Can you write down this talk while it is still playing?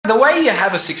the way you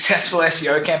have a successful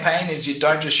SEO campaign is you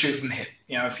don't just shoot from the hip.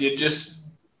 If you just,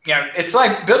 it's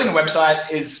like building a website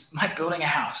is like building a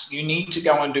house. You need to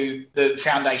go and do the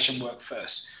foundation work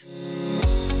first.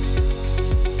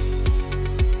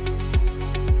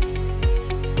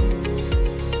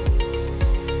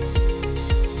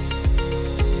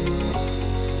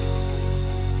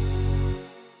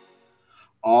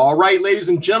 All right, ladies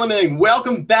and gentlemen,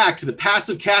 welcome back to the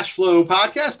Passive Cash Flow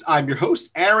Podcast. I'm your host,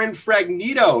 Aaron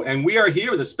Fragnito, and we are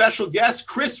here with a special guest,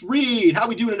 Chris Reed. How are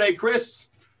we doing today, Chris?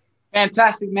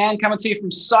 Fantastic, man. Coming to you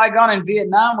from Saigon in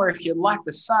Vietnam, where if you like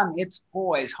the sun, it's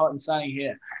always hot and sunny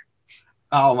here.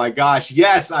 Oh my gosh,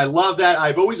 yes, I love that.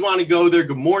 I've always wanted to go there.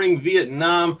 Good morning,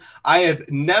 Vietnam. I have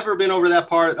never been over that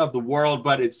part of the world,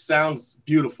 but it sounds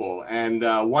beautiful. And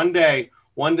one day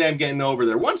I'm getting over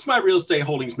there. Once my real estate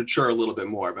holdings mature a little bit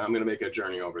more, but I'm going to make a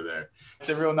journey over there. It's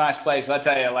a real nice place. I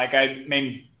tell you, like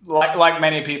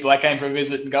many people, I came for a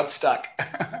visit and got stuck.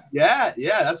 Yeah,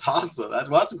 that's awesome.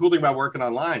 That's a cool thing about working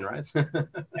online, right?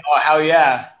 Oh, hell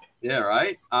yeah. Yeah,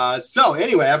 right. So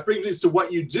anyway, I bring this to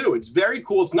what you do. It's very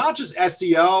cool. It's not just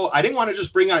SEO. I didn't want to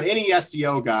just bring on any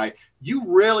SEO guy.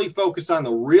 You really focus on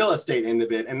the real estate end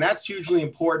of it, and that's hugely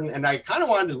important. And I kind of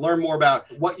wanted to learn more about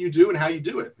what you do and how you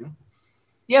do it.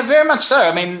 Yeah, very much so.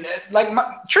 I mean,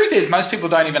 truth is most people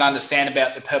don't even understand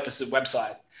about the purpose of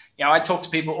website. I talk to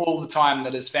people all the time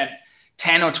that have spent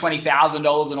 $10,000 or $20,000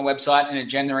 on a website and it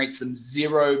generates them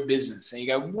zero business. And you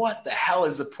go, what the hell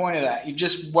is the point of that? You've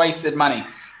just wasted money.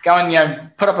 Go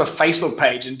and, put up a Facebook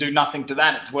page and do nothing to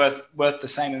that. It's worth the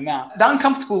same amount. The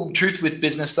uncomfortable truth with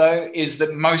business, though, is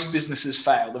that most businesses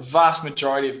fail. The vast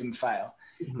majority of them fail.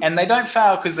 Mm-hmm. And they don't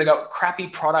fail because they got crappy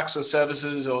products or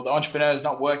services or the entrepreneur's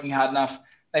not working hard enough.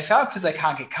 They fail because they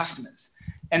can't get customers.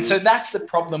 And so that's the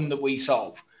problem that we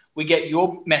solve. We get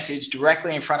your message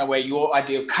directly in front of where your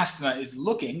ideal customer is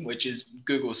looking, which is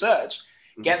Google search.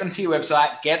 Get them to your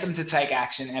website, get them to take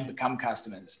action and become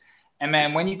customers. And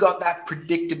man, when you got that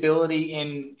predictability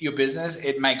in your business,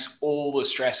 it makes all the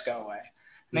stress go away.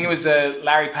 I think it was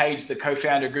Larry Page, the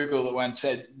co-founder of Google, that once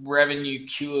said, revenue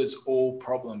cures all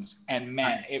problems. And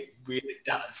man, it really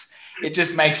does. It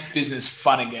just makes business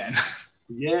fun again.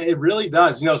 Yeah, it really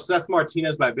does. Seth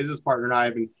Martinez, my business partner, and I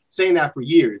have been saying that for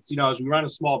years. As we run a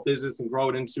small business and grow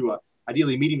it into a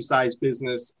ideally medium-sized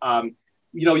business,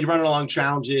 you run along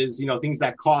challenges, things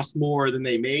that cost more than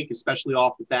they make, especially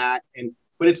off the bat.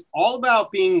 But it's all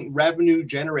about being revenue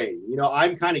generating.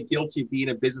 I'm kind of guilty of being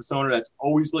a business owner that's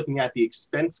always looking at the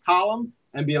expense column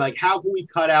and being like, how can we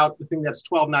cut out the thing that's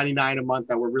 $12.99 a month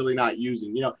that we're really not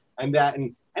using,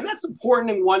 And that's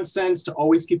important in one sense, to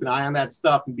always keep an eye on that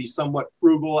stuff and be somewhat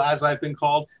frugal, as I've been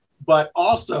called, but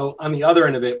also on the other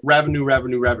end of it,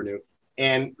 revenue.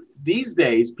 And these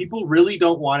days, people really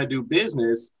don't want to do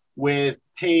business with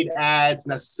paid ads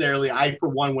necessarily. I, for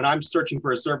one, when I'm searching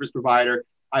for a service provider,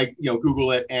 I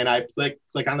Google it and I click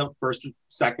on the first or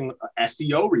second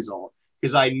SEO result,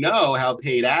 because I know how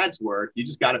paid ads work. You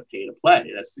just got to pay to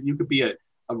play. You could be a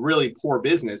really poor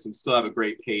business and still have a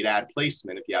great paid ad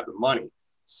placement if you have the money.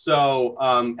 So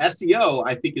SEO,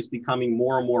 I think, is becoming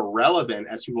more and more relevant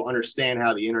as people understand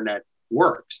how the internet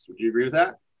works. Would you agree with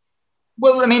that?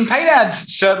 Well, I mean, paid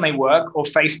ads certainly work, or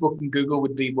Facebook and Google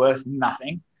would be worth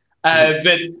nothing. But,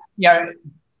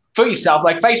 for yourself,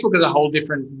 like Facebook is a whole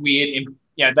different weird,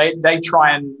 they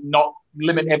try and not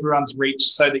limit everyone's reach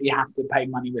so that you have to pay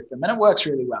money with them. And it works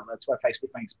really well. That's why Facebook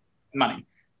makes money.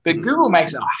 But Google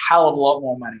makes a hell of a lot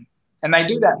more money. And they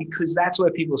do that because that's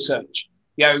where people search.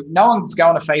 No one's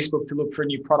going to Facebook to look for a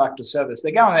new product or service.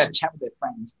 They're going there to chat with their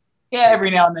friends. Yeah, every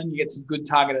now and then you get some good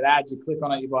targeted ads. You click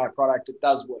on it, you buy a product. It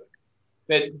does work.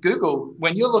 But Google,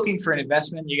 when you're looking for an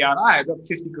investment, you're going, I've got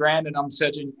 50 grand and I'm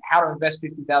searching how to invest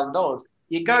 $50,000.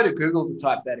 You go to Google to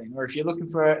type that in. Or if you're looking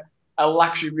for a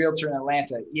luxury realtor in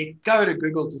Atlanta, you go to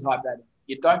Google to type that in.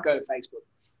 You don't go to Facebook.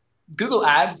 Google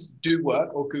ads do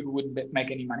work, or Google wouldn't make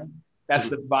any money. That's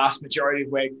the vast majority of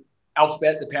where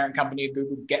Alphabet, the parent company of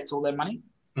Google, gets all their money.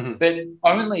 Mm-hmm. But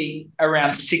only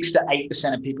around 6 to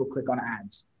 8% of people click on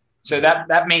ads. So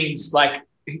that means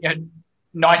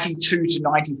 92 to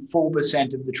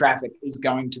 94% of the traffic is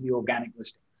going to the organic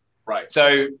listings. Right.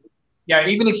 So,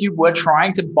 even if you were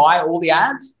trying to buy all the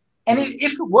ads, and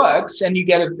if it works and you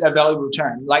get a valuable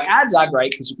return, like ads are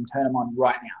great because you can turn them on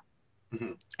right now.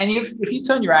 Mm-hmm. And if you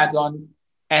turn your ads on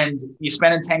and you're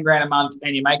spending 10 grand a month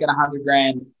and you're making 100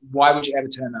 grand, why would you ever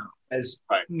turn that off? There's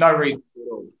no reason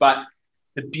at all. But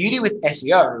the beauty with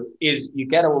SEO is you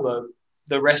get all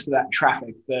the rest of that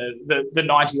traffic, the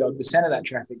 90% of that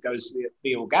traffic goes to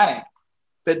the organic.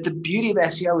 But the beauty of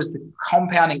SEO is the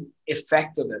compounding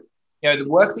effect of it. The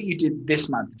work that you did this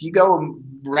month, if you go and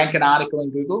rank an article in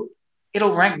Google,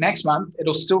 it'll rank next month.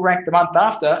 It'll still rank the month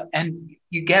after, and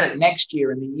you get it next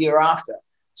year and the year after.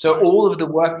 So all of the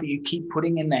work that you keep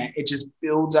putting in there, it just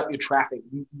builds up your traffic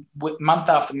month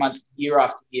after month, year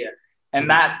after year. And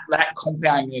that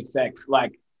compounding effect,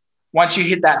 like once you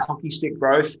hit that hockey stick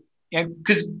growth,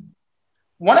 because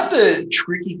one of the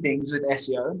tricky things with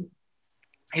SEO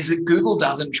is that Google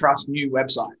doesn't trust new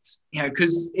websites,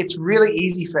 because it's really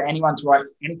easy for anyone to write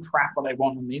any crap what they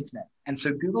want on the internet. And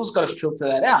so Google's got to filter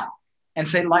that out and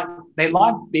say, they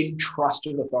like big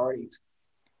trusted authorities.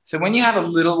 So when you have a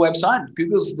little website,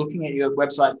 Google's looking at your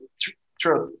website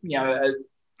through a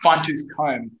fine-tooth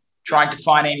comb, trying to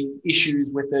find any issues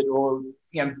with it or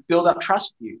build up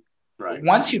trust with you. Right.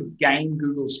 Once you gain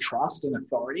Google's trust and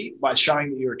authority by showing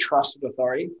that you're a trusted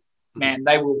authority, man,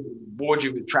 they will board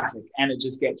you with traffic, and it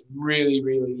just gets really,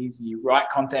 really easy. You write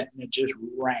content and it just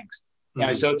ranks.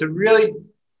 So it's a really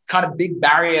kind of big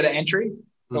barrier to entry,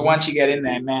 but once you get in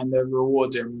there, man, the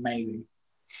rewards are amazing.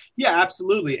 Yeah,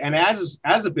 absolutely. And as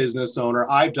a business owner,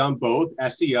 I've done both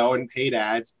SEO and paid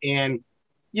ads. And,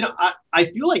 I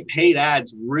feel like paid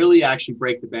ads really actually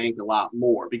break the bank a lot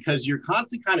more, because you're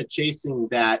constantly kind of chasing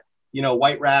that,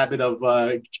 white rabbit of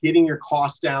getting your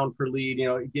costs down per lead,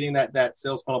 getting that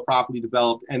sales funnel properly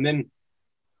developed. And then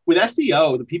with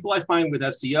SEO, the people I find with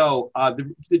SEO,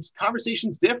 the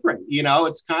conversation's different.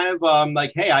 It's kind of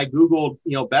like, hey, I Googled,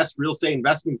 best real estate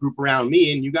investment group around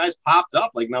me, and you guys popped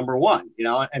up like number one,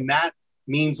 and that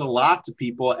means a lot to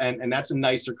people. And that's a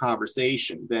nicer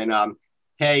conversation than,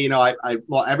 hey,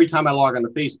 well, every time I log on to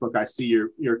Facebook, I see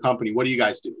your company. What do you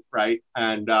guys do? Right.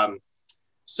 And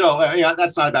so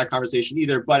that's not a bad conversation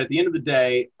either. But at the end of the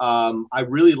day, I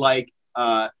really like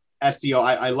SEO.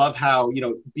 I love how,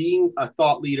 being a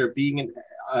thought leader, being an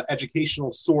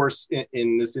educational source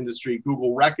in this industry,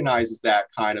 Google recognizes that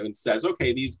kind of and says,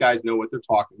 okay, these guys know what they're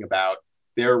talking about.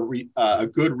 They're a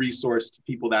good resource to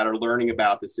people that are learning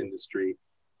about this industry.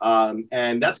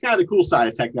 And that's kind of the cool side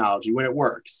of technology when it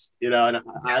works, and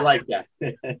I like that.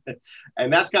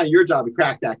 And that's kind of your job to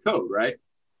crack that code, right?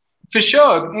 For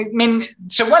sure. I mean,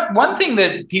 so one thing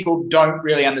that people don't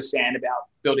really understand about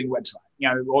building a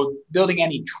website, or building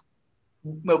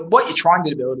what you're trying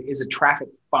to build is a traffic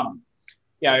funnel.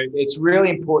 It's really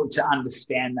important to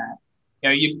understand that.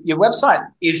 Your website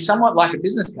is somewhat like a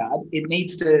business card. It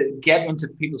needs to get into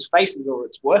people's faces or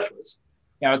it's worthless.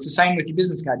 It's the same with your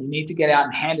business card. You need to get out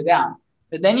and hand it out,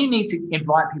 but then you need to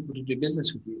invite people to do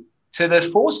business with you. So the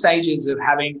 4 stages of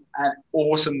having an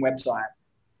awesome website.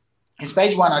 In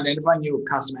stage 1, identifying your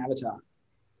custom avatar.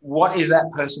 What is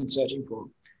that person searching for?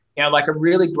 Like a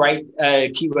really great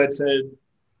keyword for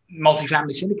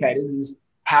multifamily syndicators is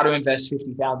how to invest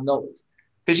 $50,000.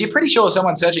 Because you're pretty sure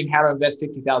someone searching how to invest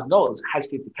 $50,000 has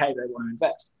 $50K they want to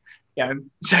invest.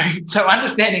 So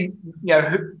understanding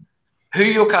who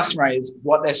your customer is,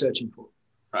 what they're searching for.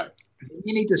 Right.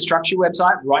 You need to structure your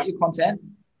website, write your content,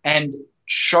 and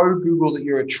show Google that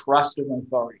you're a trusted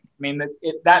authority. I mean,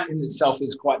 that in itself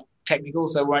is quite technical,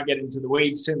 so I won't get into the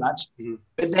weeds too much.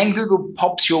 But then Google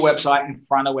pops your website in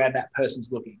front of where that person's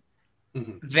looking.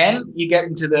 Then you get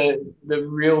into the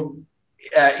real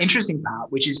interesting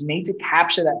part, which is you need to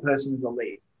capture that person as a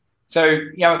lead. So,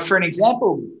 for an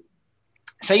example,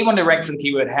 say you want to rank for the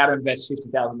keyword how to invest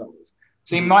 $50,000.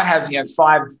 So you might have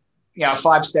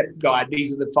 5-step guide.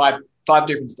 These are the five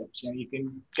different steps. You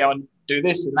can go and do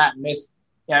this and that and this.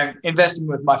 Investing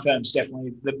with my firm is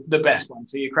definitely the best one.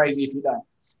 So you're crazy if you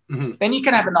don't. Then you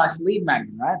can have a nice lead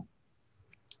magnet, right?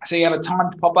 So you have a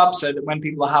timed pop-up so that when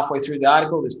people are halfway through the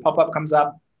article, this pop-up comes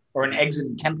up, or an exit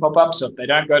intent pop-up. So if they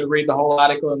don't go to read the whole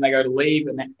article and they go to leave,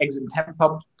 and then exit intent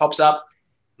pops up.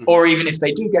 Or even if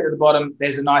they do get to the bottom,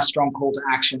 there's a nice strong call to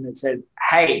action that says,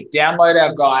 hey, download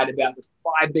our guide about the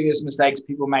 5 biggest mistakes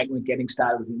people make when getting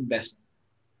started with investing.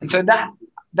 And so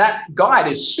that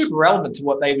guide is super relevant to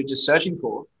what they were just searching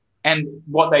for and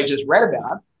what they just read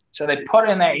about. So they put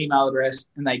in their email address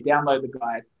and they download the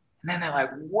guide. And then they're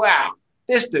like, wow,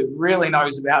 this dude really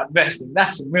knows about investing.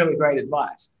 That's some really great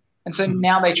advice. And so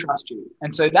now they trust you.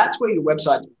 And so that's where your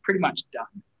website's pretty much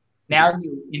done. Now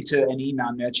you're into an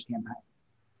email nurture campaign.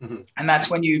 And that's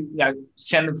when you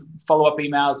send them follow-up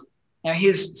emails.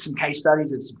 Here's some case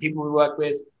studies of some people we work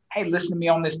with. Hey, listen to me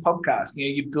on this podcast.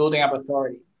 You're building up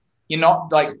authority. You're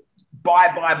not like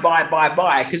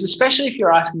buy. Because especially if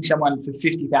you're asking someone for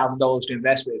 $50,000 to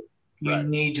invest with, you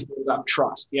need to build up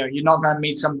trust. You're not going to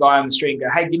meet some guy on the street and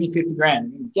go, hey, give me 50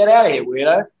 grand. Get out of here,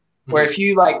 weirdo. Where if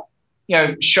you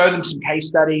show them some case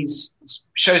studies,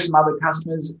 show some other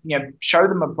customers, show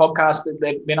them a podcast that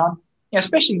they've been on.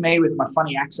 Especially me with my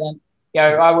funny accent,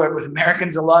 I work with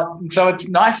Americans a lot. And so it's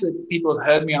nice that people have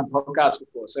heard me on podcasts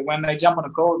before. So when they jump on a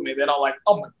call with me, they're not like,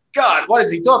 oh my God, what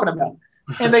is he talking about?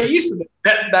 And they're used to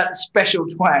that special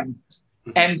twang.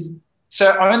 And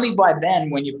so only by then,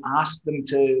 when you've asked them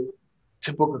to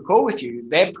book a call with you,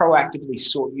 they proactively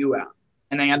sort you out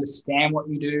and they understand what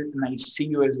you do and they see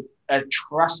you as a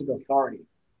trusted authority.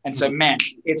 And so, man,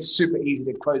 it's super easy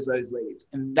to close those leads.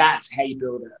 And that's how you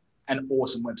build an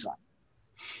awesome website.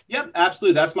 Yep,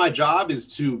 absolutely. That's my job, is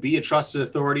to be a trusted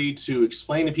authority, to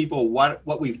explain to people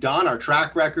what we've done, our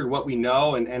track record, what we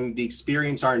know, and the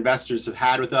experience our investors have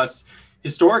had with us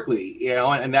historically,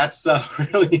 and that's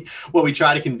really what we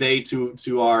try to convey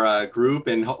to our group,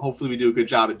 and hopefully we do a good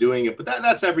job at doing it. But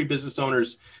that's every business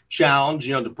owner's challenge,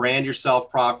 to brand yourself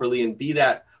properly and be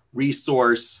that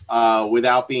resource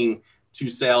without being too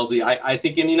salesy. I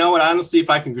think, and honestly,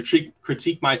 if I can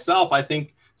critique myself, I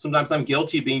think sometimes I'm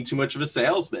guilty of being too much of a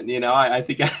salesman. I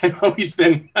think I've always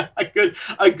been a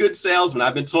good salesman.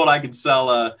 I've been told I could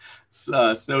sell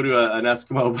snow to an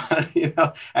Eskimo,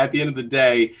 but at the end of the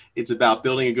day, it's about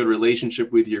building a good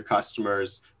relationship with your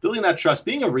customers, building that trust,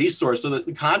 being a resource so that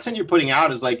the content you're putting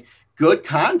out is like good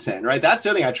content, right? That's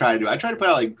the other thing I try to do. I try to put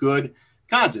out like good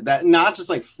content, that not just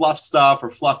like fluff stuff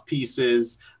or fluff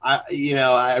pieces.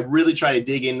 I really try to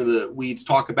dig into the weeds,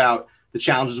 talk about the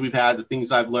challenges we've had, the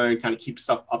things I've learned, kind of keep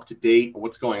stuff up to date on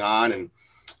what's going on. And,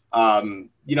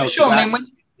 sure. So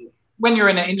when you're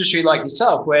in an industry like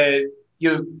yourself, where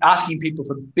you're asking people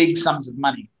for big sums of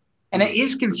money, and it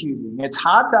is confusing, it's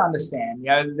hard to understand,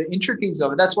 the intricacies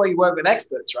of it. That's why you work with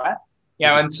experts, right?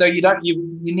 And so you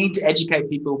need to educate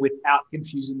people without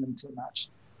confusing them too much.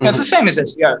 It's the same as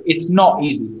SEO. It's not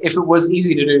easy. If it was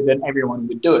easy to do, then everyone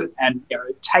would do it. And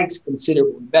it takes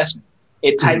considerable investment.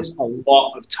 It takes a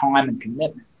lot of time and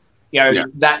commitment.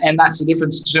 That's the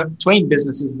difference between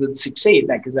businesses that succeed,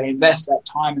 because they invest that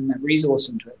time and that resource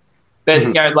into it.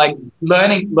 But like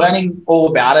learning all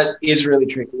about it is really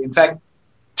tricky. In fact,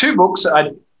 2 books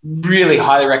I'd really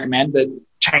highly recommend that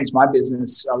changed my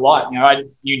business a lot. I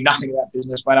knew nothing about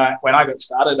business when I got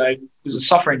started. I was a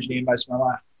software engineer most of my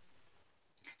life.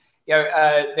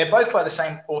 They're both by the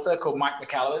same author called Mike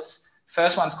Michalowicz.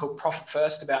 First one's called Profit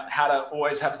First, about how to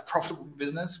always have a profitable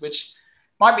business, which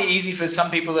might be easy for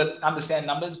some people that understand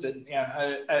numbers, but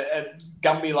a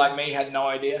Gumby like me had no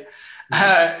idea.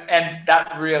 And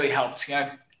that really helped.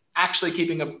 Actually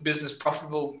keeping a business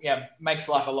profitable, makes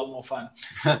life a lot more fun.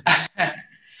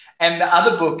 And the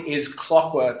other book is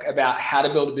Clockwork, about how to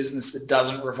build a business that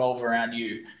doesn't revolve around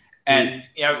you. And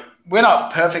we're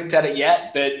not perfect at it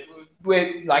yet, but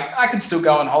we're like, I can still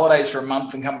go on holidays for a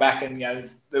month and come back, and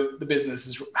the business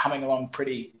is humming along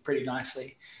pretty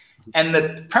nicely. And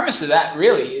the premise of that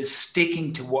really is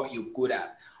sticking to what you're good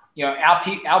at.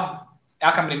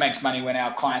 Our company makes money when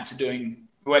our clients are doing,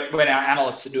 when our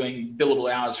analysts are doing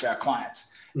billable hours for our clients.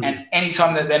 And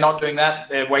anytime that they're not doing that,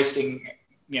 they're wasting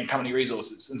company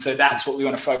resources. And so that's what we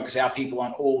want to focus our people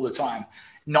on all the time,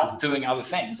 not doing other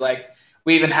things. Like,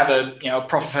 we even have a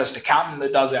Profit First accountant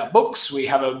that does our books. We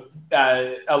have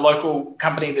a local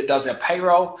company that does our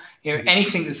payroll.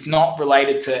 Anything that's not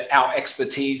related to our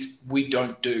expertise, we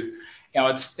don't do.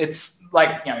 It's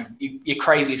like, you're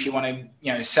crazy if you want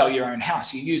to sell your own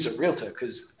house. You use a realtor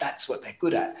because that's what they're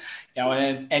good at.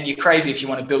 And you're crazy if you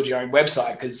want to build your own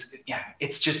website, because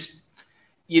it's just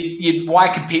why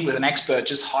compete with an expert?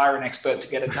 Just hire an expert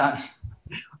to get it done.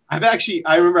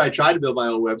 I remember I tried to build my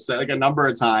own website like a number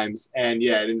of times, and it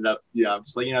ended up,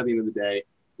 just like, at the end of the day,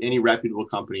 any reputable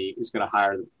company is going to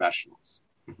hire the professionals.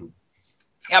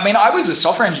 I mean, I was a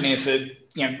software engineer for,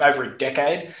 over a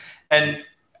decade, and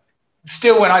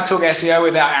still when I talk SEO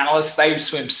with our analysts, they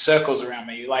swim circles around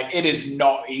me. Like, it is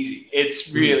not easy.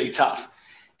 It's really tough.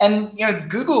 And,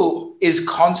 Google is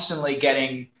constantly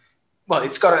getting,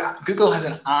 Google has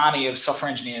an army of software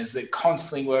engineers that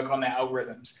constantly work on their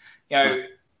algorithms.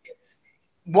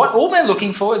 What all they're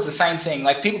looking for is the same thing.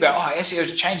 Like, people go, oh, SEO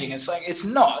is changing. It's like, it's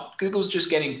not. Google's just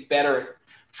getting better at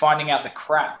finding out the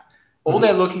crap. All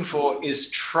they're looking for is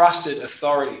trusted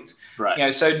authorities.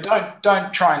 Right. So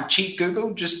don't try and cheat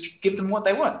Google. Just give them what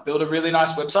they want. Build a really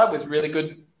nice website with really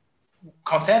good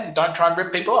content, and don't try and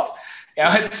rip people off.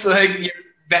 It's like you're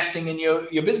investing in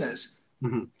your business.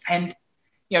 And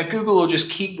Google will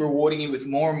just keep rewarding you with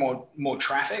more and more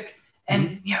traffic.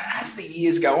 And, as the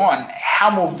years go on,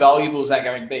 how more valuable is that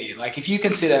going to be? Like, if you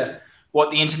consider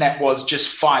what the internet was just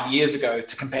 5 years ago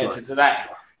to compare to today,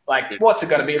 like, what's it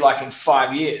going to be like in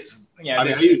 5 years?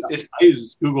 I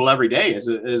use Google every day as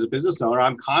a business owner.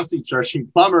 I'm constantly searching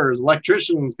plumbers,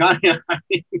 electricians.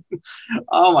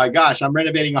 Oh my gosh, I'm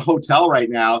renovating a hotel right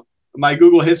now. my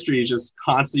Google history is just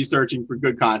constantly searching for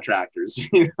good contractors.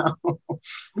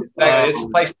 It's a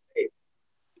place to be.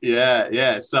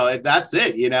 Yeah. So that's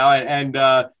it, and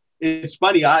it's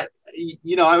funny. I'm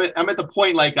at the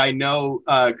point, like, I know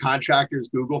contractors'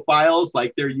 Google files,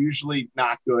 like, they're usually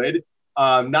not good.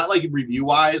 Not like review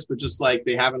wise, but just like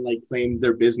they haven't like claimed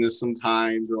their business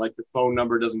sometimes, or like the phone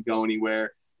number doesn't go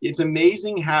anywhere. It's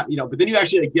amazing how, but then you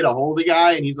actually like, get a hold of the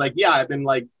guy and he's like, yeah, I've been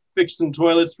like fixing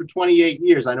toilets for 28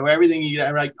 years. I know everything.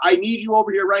 I'm like, I need you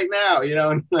over here right now,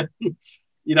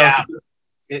 Yeah. So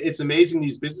it's amazing,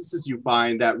 these businesses you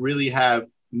find that really have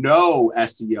no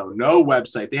SEO, no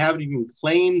website. They haven't even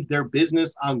claimed their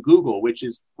business on Google, which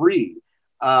is free.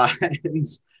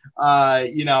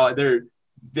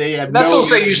 They have That's no.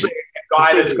 also usually a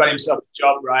guy that's got himself a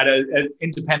job, right? An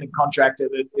independent contractor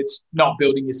that it's not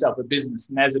building yourself a business.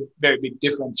 And there's a very big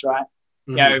difference, right?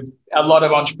 Mm-hmm. A lot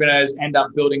of entrepreneurs end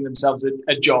up building themselves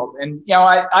a job. And,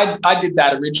 I did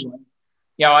that originally.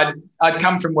 I'd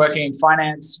come from working in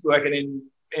finance, working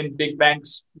in big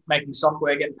banks, making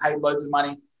software, getting paid loads of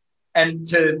money, and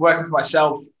to working for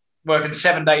myself, working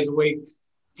 7 days a week,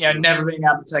 never being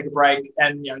able to take a break,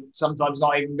 and, sometimes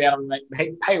not even being able to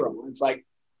make payroll. It's like,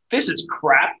 this is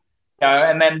crap,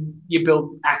 and then you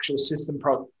build actual system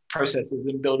processes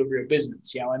and build a real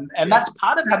business, and that's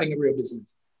part of having a real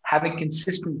business, having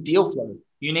consistent deal flow.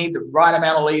 You need the right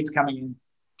amount of leads coming in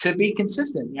to be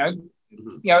consistent.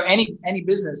 Any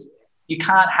business, you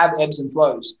can't have ebbs and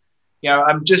flows.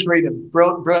 I'm just reading a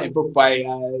brilliant book by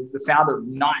the founder of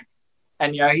Nike,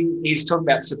 and he's talking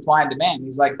about supply and demand.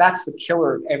 He's like, that's the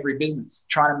killer of every business,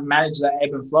 trying to manage that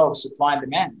ebb and flow of supply and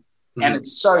demand. Mm-hmm. And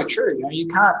it's so true. You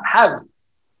can't have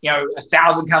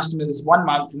 1,000 customers one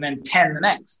month and then 10 the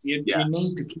next. You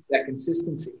need to keep that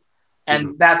consistency,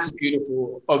 and that's beauty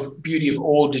of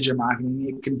all digital marketing.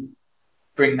 It can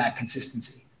bring that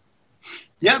consistency.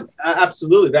 Yeah,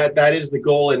 absolutely. That is the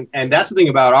goal, and that's the thing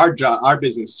about our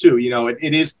business too.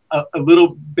 It is a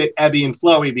little bit ebby and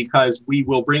flowy because we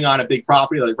will bring on a big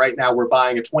property. Like right now, we're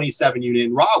buying a 27 unit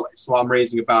in Rahway, so I'm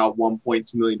raising about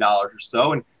 $1.2 million or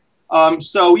so, and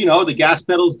so the gas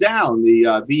pedal's down,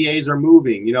 the VAs are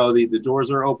moving, the doors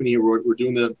are open here. We're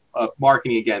doing the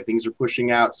marketing again. Things are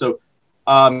pushing out, so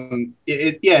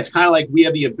it's kind of like we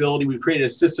have the ability. We've created a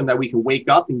system that we can wake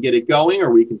up and get it going,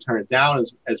 or we can turn it down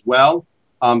as well.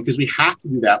 Because we have to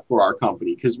do that for our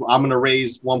company, because I'm going to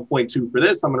raise 1.2 for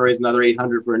this. I'm going to raise another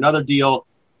 800 for another deal.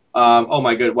 Oh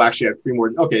my God. Well, actually I have 3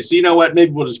 more. Okay. So you know what,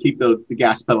 maybe we'll just keep the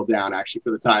gas pedal down actually for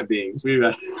the time being. So we've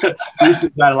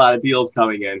got a lot of deals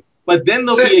coming in, but then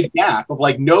there'll be a gap of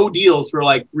like no deals for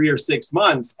like 3 or 6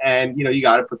 months. And you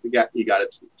got to you got to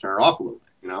turn it off a little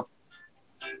bit,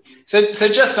 So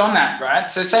just on that,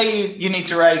 right? So say you need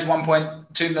to raise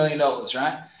 $1.2 million,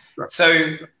 right? Sure.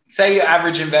 So say your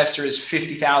average investor is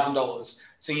 $50,000.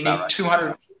 So you need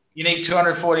 200. You need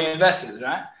 240 investors,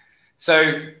 right?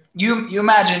 So you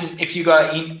imagine if you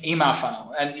got an email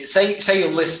funnel, and say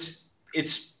your list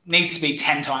needs to be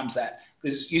 10 times that,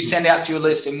 because you send out to your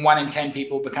list and 1 in 10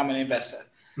 people become an investor.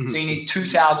 Mm-hmm. So you need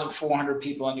 2,400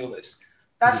 people on your list.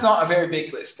 That's not a very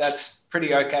big list. That's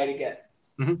pretty okay to get.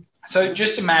 Mm-hmm. So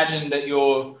just imagine that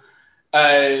your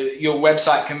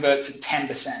website converts at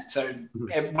 10%. So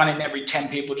 1 in every 10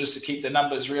 people, just to keep the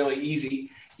numbers really easy.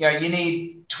 You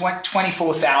need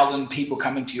 24,000 people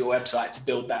coming to your website to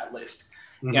build that list.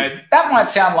 Mm-hmm. That might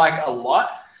sound like a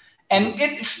lot, and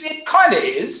it kind of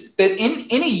is. But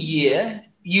in a year,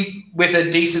 with a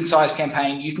decent sized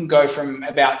campaign, you can go from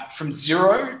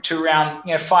 0 to around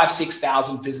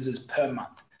 5,000-6,000 visitors per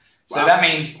month. So that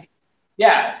means,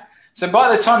 So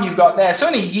by the time you've got there, so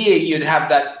in a year you'd have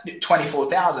that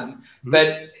 24,000,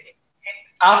 but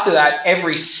after that,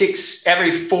 every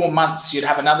 4 months you'd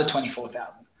have another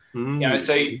 24,000.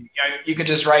 So you can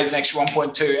just raise an extra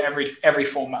 1.2 every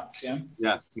 4 months.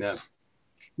 Yeah.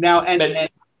 Now,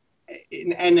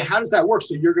 and how does that work?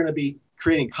 So you're going to be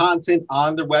creating content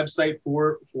on the website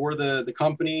for the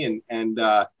company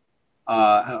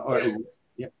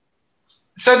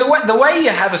So the way you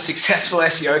have a successful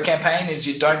SEO campaign is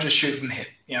you don't just shoot from the hip.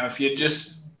 If you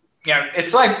just,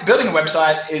 it's like building a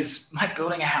website is like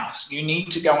building a house. You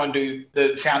need to go and do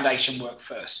the foundation work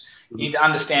first. You need to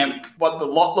understand what the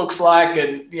lot looks like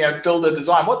and, build a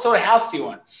design. What sort of house do you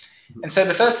want? And so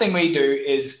the first thing we do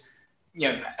is,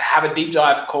 have a deep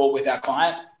dive call with our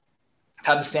client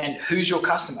to understand who's your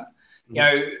customer.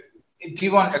 Do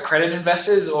you want accredited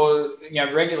investors or,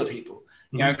 regular people?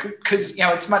 Because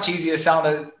it's much easier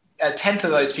selling a tenth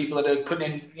of those people that are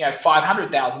putting in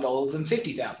 $500,000 than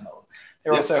 $50,000.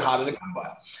 They're also harder to come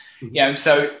by.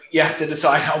 So you have to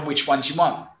decide on which ones you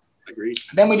want. Agreed.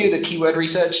 Then we do the keyword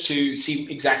research to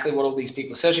see exactly what all these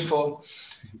people are searching for.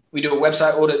 We do a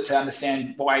website audit to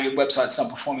understand why your website's not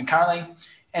performing currently.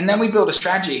 And then we build a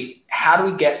strategy. How do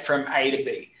we get from A to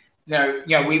B?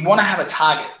 We want to have a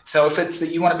target. So if it's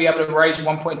that you want to be able to raise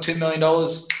 $1.2 million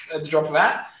at the drop of a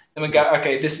hat, then we go,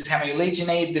 okay, this is how many leads you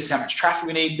need. This is how much traffic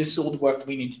we need. This is all the work that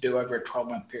we need to do over a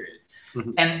 12-month period.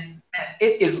 Mm-hmm. And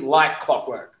it is like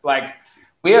clockwork. Like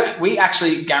we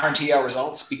actually guarantee our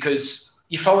results because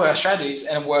you follow our strategies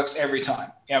and it works every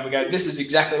time. We go, this is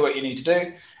exactly what you need to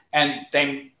do. And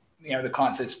then, the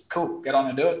client says, cool, get on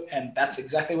and do it. And that's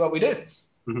exactly what we do.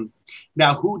 Mm-hmm.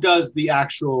 Now, who does the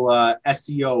actual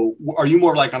SEO? Are you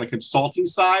more like on the consulting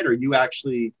side, or you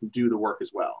actually do the work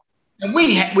as well? And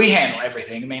we handle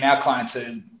everything. I mean, our clients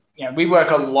are, we work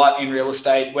a lot in real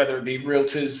estate, whether it be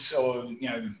realtors or,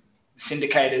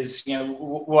 syndicators,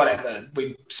 whatever.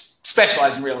 We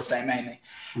specialize in real estate mainly.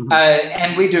 Mm-hmm.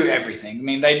 And we do everything. I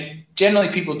mean,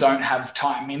 people don't have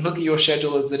time. I mean, look at your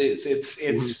schedule as it is.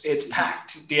 It's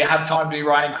packed. Do you have time to be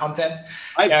writing content?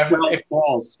 I have 12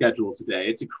 calls scheduled today.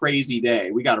 It's a crazy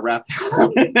day. We got to wrap this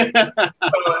up.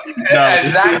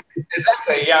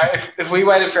 Exactly. If we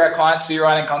waited for our clients to be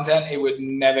writing content, it would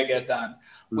never get done.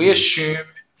 Mm-hmm. We assume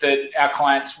that our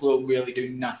clients will really do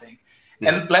nothing.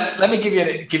 Yeah. And let me give you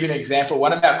an example.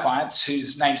 One of our clients,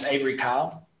 whose name's Avery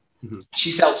Carl, mm-hmm.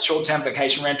 she sells short-term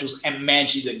vacation rentals, and man,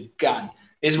 she's a gun.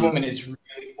 This mm-hmm. woman is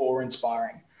really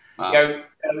awe-inspiring. Wow.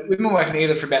 We've been working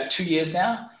together for about 2 years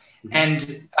now, mm-hmm. and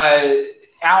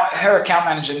her account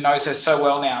manager knows her so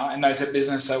well now and knows her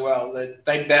business so well that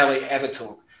they barely ever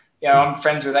talk. I'm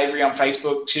friends with Avery on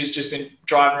Facebook. She's just been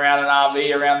driving around an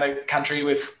RV around the country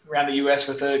around the US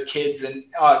with her kids, and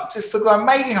just look like an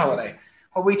amazing holiday.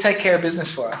 Well, we take care of business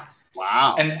for her.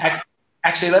 Wow. And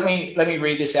actually, let me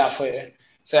read this out for you.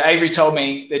 So Avery told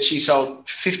me that she sold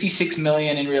 $56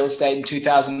 million in real estate in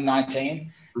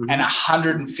 2019 mm-hmm. and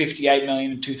 $158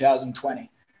 million in 2020.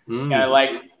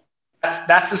 Mm.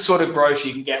 That's the sort of growth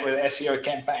you can get with an SEO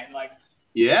campaign.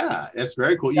 Yeah, that's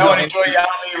very cool. Enjoy your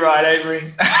hourly ride,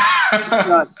 Avery.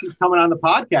 She's coming on the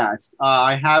podcast.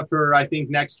 I have her, I think,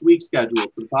 next week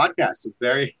scheduled for the podcast. So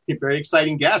very, very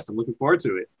exciting guest. I'm looking forward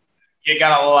to it. You're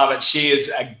going to love it. She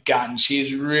is a gun. She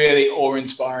is really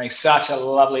awe-inspiring. Such a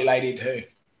lovely lady too.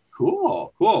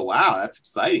 Cool. Wow, that's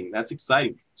exciting.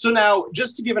 So now,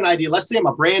 just to give an idea, let's say I'm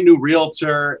a brand new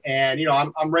realtor and,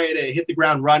 I'm ready to hit the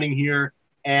ground running here.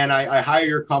 And I hire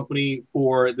your company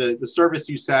for the service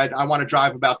you said. I want to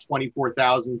drive about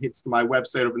 24,000 hits to my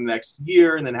website over the next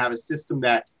year and then have a system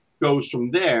that goes from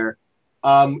there.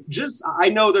 I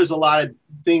know there's a lot of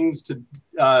things to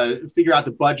figure out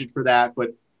the budget for that,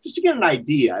 but just to get an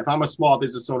idea, if I'm a small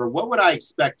business owner, what would I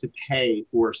expect to pay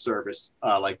for a service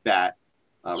like that?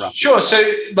 Roughly? Sure. So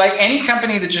any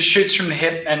company that just shoots from the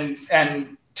hip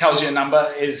and tells you a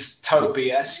number is total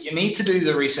BS. You need to do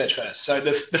the research first. So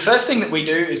the first thing that we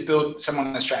do is build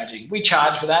someone a strategy. We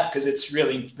charge for that because it's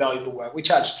really valuable work. We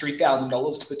charge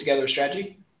 $3,000 to put together a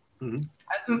strategy.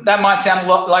 Mm-hmm. That might sound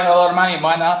like a lot of money. It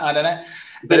might not. I don't know.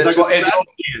 But it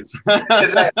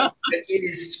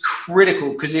is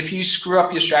critical because if you screw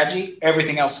up your strategy,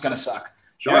 everything else is going to suck.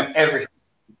 Sure. Everything.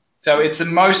 So it's the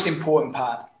most important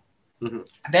part. Mm-hmm.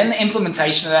 Then the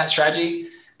implementation of that strategy,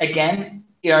 again,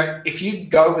 if you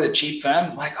go with a cheap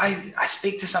firm, I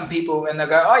speak to some people and they'll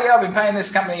go, oh yeah, I've been paying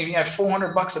this company,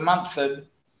 $400 a month for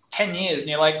 10 years.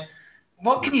 And you're like,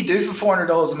 what can you do for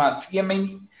 $400 a month? I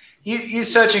mean, you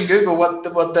search in Google what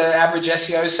the average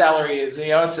SEO salary is.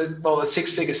 It's a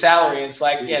six-figure salary. It's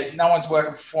no one's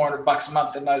working for $400 a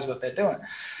month that knows what they're doing.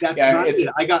 That's not it.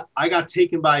 I got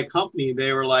taken by a company.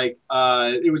 They were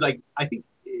it was I think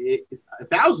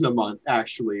 1,000 a month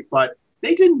actually, but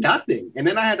they did nothing. And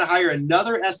then I had to hire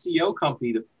another SEO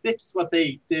company to fix what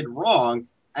they did wrong.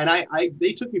 And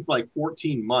they took me for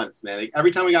 14 months, man. Every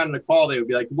time we got in a call, they would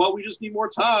be like, well, we just need more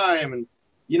time. And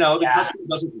the customer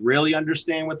doesn't really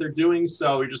understand what they're doing.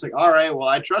 So we're just all right, well,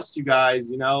 I trust you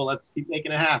guys, let's keep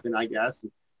making it happen, I guess.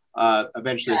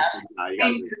 Eventually, you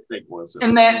guys are big ones.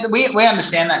 And then we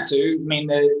understand that too. I mean,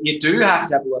 you do have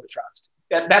to have a lot of trust.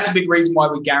 That's a big reason why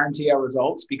we guarantee our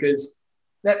results, because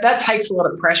that takes a lot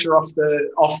of pressure off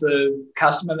the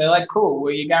customer. They're like, cool,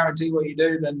 well, you guarantee what you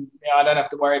do, then I don't have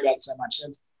to worry about it so much. And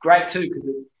it's great too, because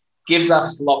it gives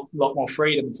us a lot more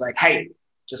freedom. It's like, hey,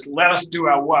 just let us do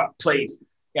our work, please.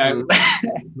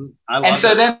 Mm-hmm. And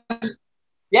so then,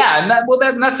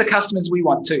 that's the customers we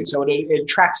want too. So it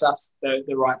attracts us the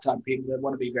right type of people that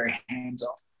want to be very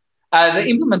hands-off. The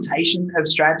implementation of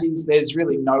strategies, there's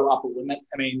really no upper limit.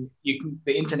 I mean,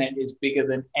 the internet is bigger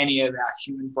than any of our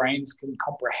human brains can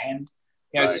comprehend.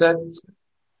 Right.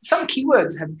 Some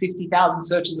keywords have 50,000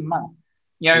 searches a month.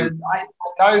 You know, I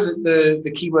know that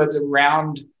the keywords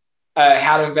around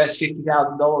how to invest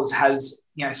 $50,000 has,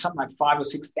 you know, something like 5,000 or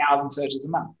 6,000 searches a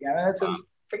month. You know, that's a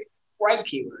great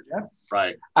keyword. Yeah?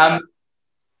 Right.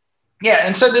 Yeah,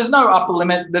 and so there's no upper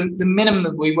limit. The minimum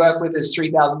that we work with is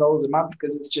 $3,000 a month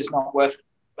because it's just not worth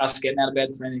us getting out of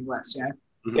bed for anything less. You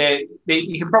know,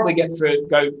 you can probably get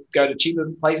go to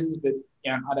cheaper places, but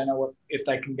you know, I don't know if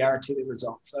they can guarantee the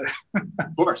results. So,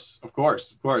 of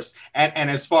course.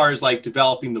 And as far as like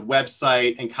developing the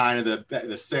website and kind of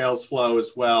the sales flow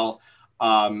as well,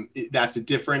 that's a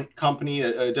different company,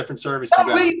 a different service.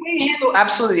 We handle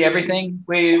absolutely everything.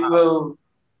 We will.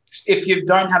 If you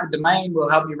don't have a domain, we'll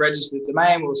help you register the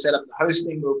domain. We'll set up the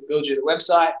hosting. We'll build you the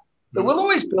website. But we'll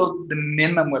always build the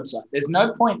minimum website. There's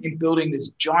no point in building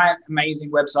this giant,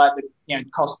 amazing website that, you know,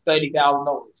 costs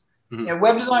 $30,000. You know,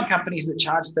 web design companies that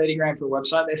charge $30,000 for a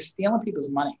website, they're stealing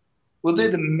people's money. We'll do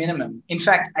the minimum. In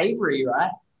fact, Avery,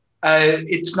 right?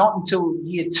 It's not until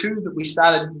year 2 that we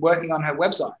started working on her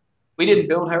website. We didn't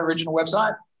build her original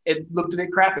website. It looked a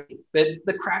bit crappy. But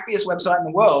the crappiest website in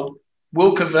the world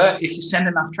will convert if you send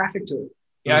enough traffic to it.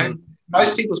 You know,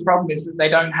 most people's problem is that they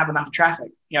don't have enough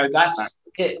traffic. You know, that's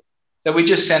it. So we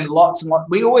just send lots and lots.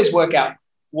 We always work out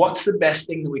what's the best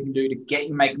thing that we can do to get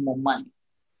you making more money.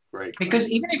 Right.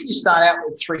 Because even if you start out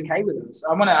with $3,000 with us,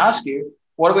 I want to ask you,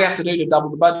 what do we have to do to double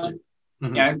the budget?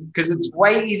 You know, because it's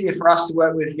way easier for us to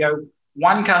work with, you know,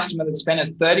 one customer that's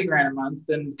spending $30,000 a month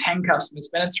than 10 customers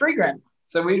spending $3,000 a month.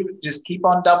 So we just keep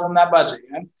on doubling that budget,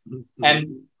 you know,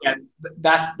 and yeah,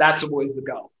 that's always the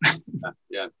goal.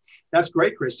 Yeah, that's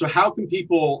great, Chris. So how can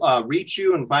people reach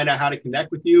you and find out how to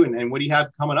connect with you, and what do you have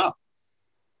coming up?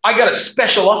 I got a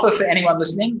special offer for anyone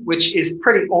listening, which is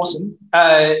pretty awesome.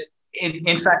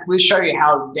 In fact, we'll show you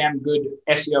how damn good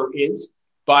SEO is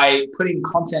by putting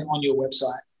content on your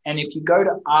website. And if you go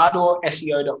to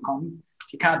ardorseo.com,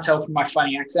 if you can't tell from my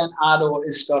funny accent, Ardor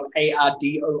is spelled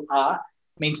ARDOR,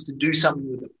 means to do something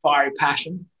with a fiery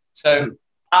passion. So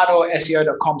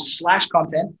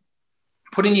ardorseo.com/content,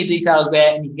 put in your details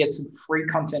there and you can get some free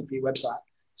content for your website.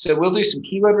 So we'll do some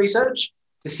keyword research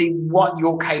to see what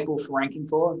you're capable for ranking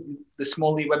for. The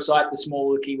smaller your website, the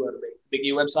smaller the keyword will be. The bigger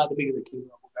your website, the bigger the keyword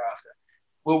we'll go after.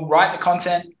 We'll write the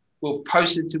content, we'll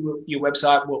post it to your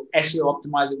website, we'll SEO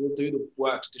optimize it, we'll do the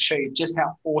work to show you just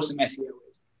how awesome SEO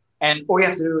is. And all you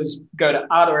have to do is go to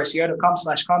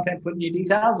ardorseo.com/content, put in your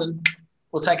details, and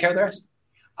we'll take care of the rest.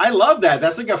 I love that.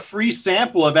 That's like a free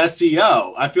sample of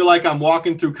SEO. I feel like I'm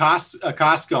walking through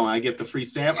Costco and I get the free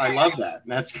sample. I love that.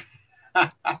 And that's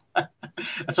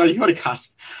why you go to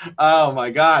Costco. Oh my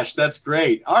gosh, that's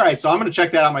great. All right, so I'm going to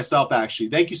check that out myself, actually.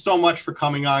 Thank you so much for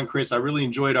coming on, Chris. I really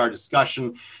enjoyed our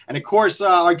discussion. And of course,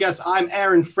 our guest, I'm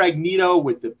Aaron Fragnito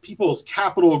with the People's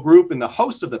Capital Group and the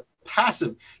host of the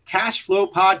Passive Cash Flow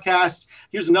Podcast.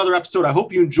 Here's another episode. I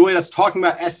hope you enjoyed us talking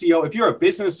about SEO. If you're a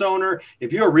business owner,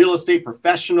 if you're a real estate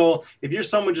professional, if you're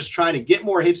someone just trying to get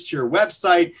more hits to your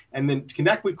website and then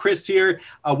connect with Chris here,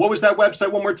 what was that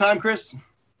website one more time, Chris?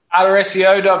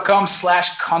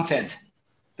 ardorseo.com/content.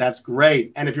 That's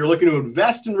great. And if you're looking to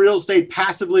invest in real estate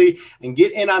passively and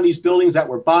get in on these buildings that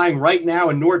we're buying right now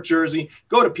in North Jersey,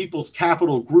 go to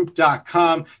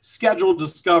peoplescapitalgroup.com, schedule a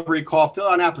discovery call, fill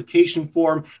out an application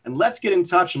form, and let's get in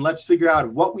touch and let's figure out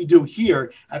if what we do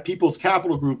here at People's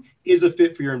Capital Group is a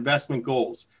fit for your investment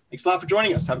goals. Thanks a lot for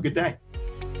joining us. Have a good day.